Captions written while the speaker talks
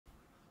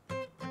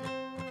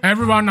Hey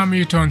everyone, I'm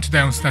Miso and today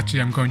on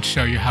Dashi I'm going to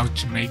show you how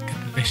to make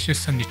a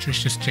delicious and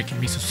nutritious chicken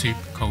miso soup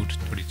called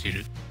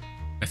Torijiru.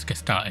 Let's get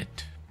started.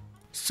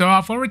 So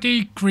I've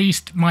already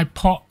greased my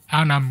pot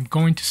and I'm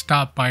going to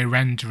start by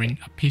rendering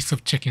a piece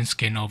of chicken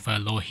skin over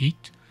low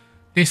heat.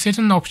 This is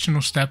an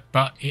optional step,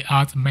 but it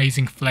adds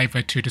amazing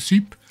flavour to the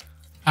soup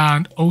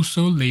and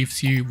also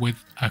leaves you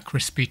with a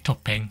crispy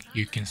topping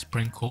you can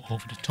sprinkle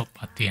over the top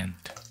at the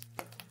end.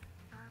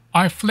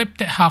 I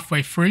flipped it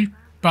halfway through,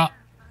 but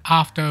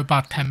after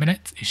about 10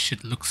 minutes it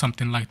should look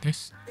something like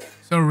this.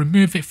 So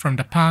remove it from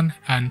the pan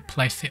and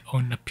place it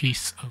on a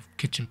piece of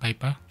kitchen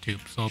paper to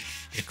absorb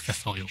the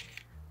excess oil.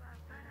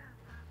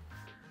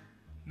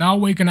 Now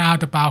we're going to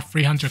add about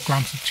 300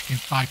 grams of chicken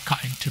thigh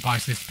cut into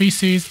bite-sized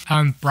pieces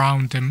and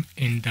brown them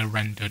in the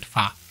rendered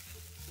fat.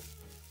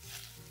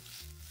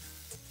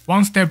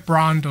 Once they're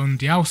browned on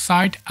the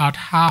outside, add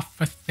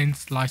half a thin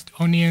sliced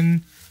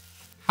onion,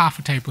 half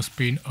a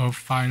tablespoon of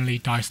finely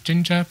diced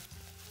ginger,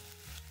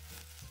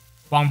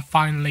 1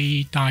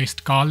 finely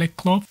diced garlic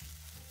clove,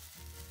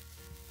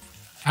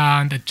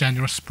 and a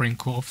generous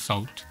sprinkle of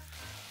salt.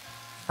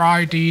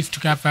 Fry these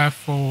together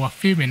for a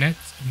few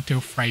minutes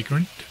until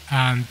fragrant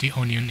and the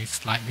onion is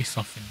slightly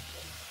softened.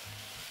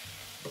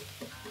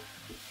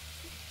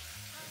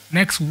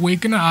 Next we're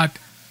gonna add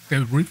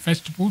the root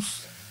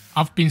vegetables.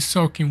 I've been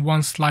soaking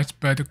 1 sliced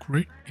burdock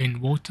root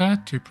in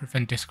water to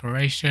prevent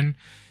discoloration.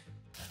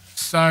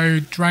 So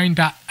drain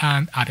that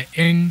and add it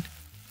in.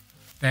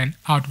 Then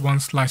add 1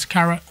 sliced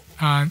carrot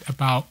and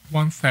about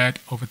 1/3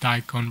 of a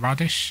daikon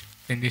radish,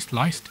 thinly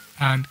sliced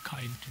and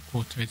cut into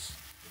quarters.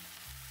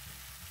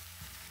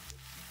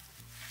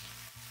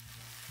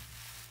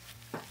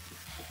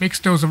 Mix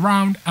those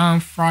around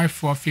and fry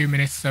for a few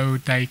minutes so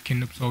they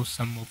can absorb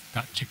some of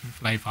that chicken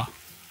flavour.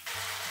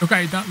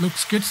 Okay, that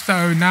looks good.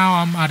 So now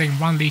I'm adding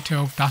 1 litre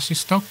of dashi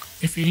stock.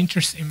 If you're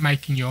interested in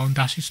making your own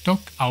dashi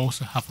stock, I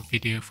also have a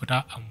video for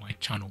that on my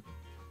channel.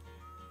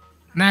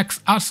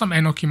 Next, add some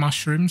enoki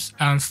mushrooms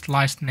and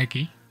sliced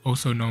negi,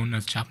 also known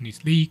as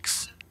Japanese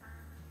leeks.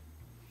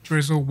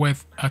 Drizzle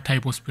with a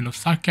tablespoon of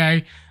sake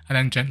and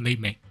then gently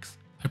mix.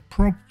 I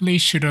probably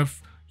should have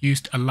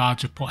used a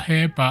larger pot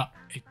here, but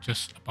it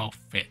just about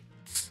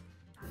fits.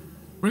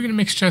 Bring the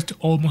mixture to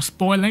almost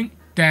boiling,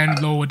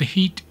 then lower the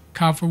heat,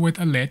 cover with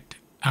a lid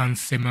and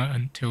simmer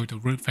until the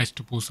root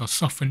vegetables are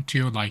softened to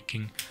your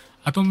liking.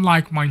 I don't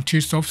like mine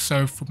too soft,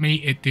 so for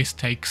me this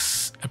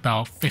takes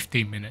about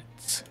 15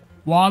 minutes.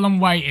 While I'm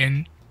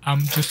waiting,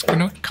 I'm just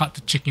gonna cut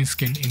the chicken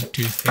skin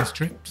into thin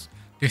strips.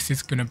 This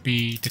is gonna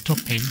be the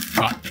topping,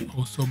 but it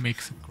also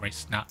makes a great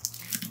snack.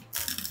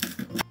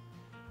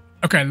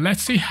 Okay,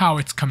 let's see how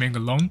it's coming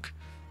along.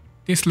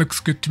 This looks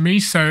good to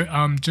me, so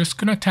I'm just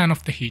gonna turn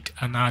off the heat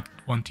and add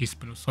 1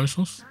 teaspoon of soy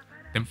sauce.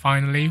 Then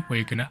finally,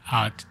 we're gonna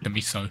add the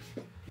miso.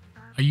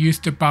 I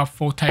used about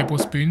 4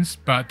 tablespoons,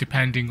 but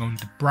depending on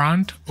the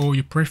brand or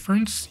your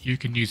preference, you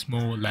can use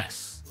more or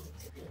less.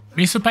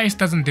 Miso paste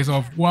doesn't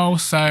dissolve well,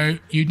 so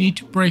you need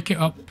to break it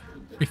up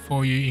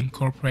before you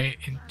incorporate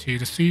it into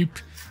the soup.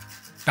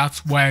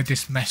 That's where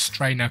this mesh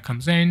strainer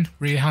comes in,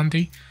 really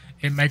handy.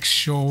 It makes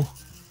sure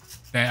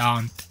there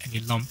aren't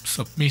any lumps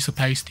of miso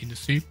paste in the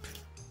soup.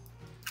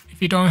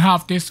 If you don't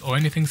have this or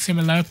anything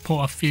similar,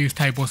 pour a few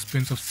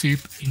tablespoons of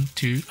soup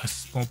into a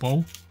small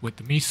bowl with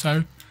the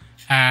miso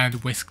and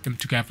whisk them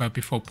together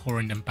before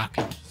pouring them back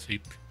into the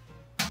soup.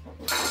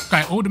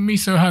 Okay, all the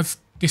miso has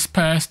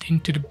dispersed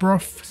into the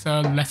broth,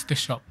 so let's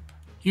dish up.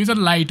 Use a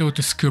ladle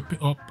to scoop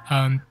it up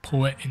and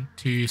pour it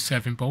into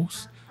serving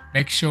bowls.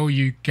 Make sure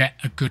you get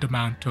a good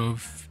amount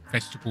of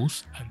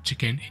vegetables and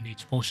chicken in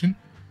each portion.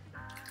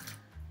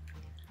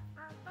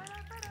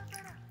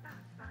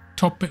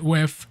 Top it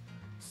with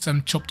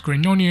some chopped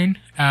green onion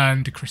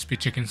and the crispy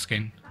chicken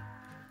skin.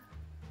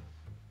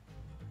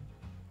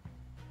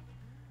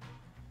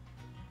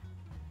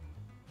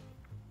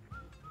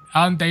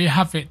 And there you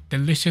have it,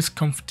 delicious,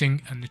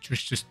 comforting and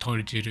nutritious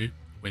Torijiru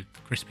with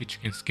crispy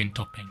chicken skin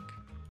topping.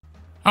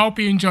 I hope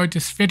you enjoyed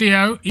this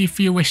video. If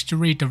you wish to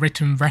read the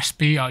written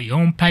recipe at your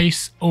own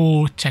pace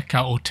or check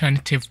out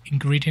alternative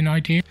ingredient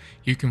ideas,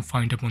 you can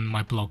find them on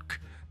my blog.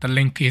 The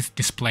link is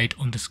displayed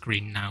on the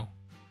screen now.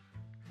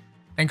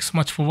 Thanks so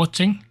much for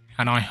watching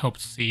and I hope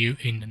to see you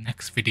in the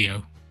next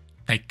video.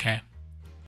 Take care.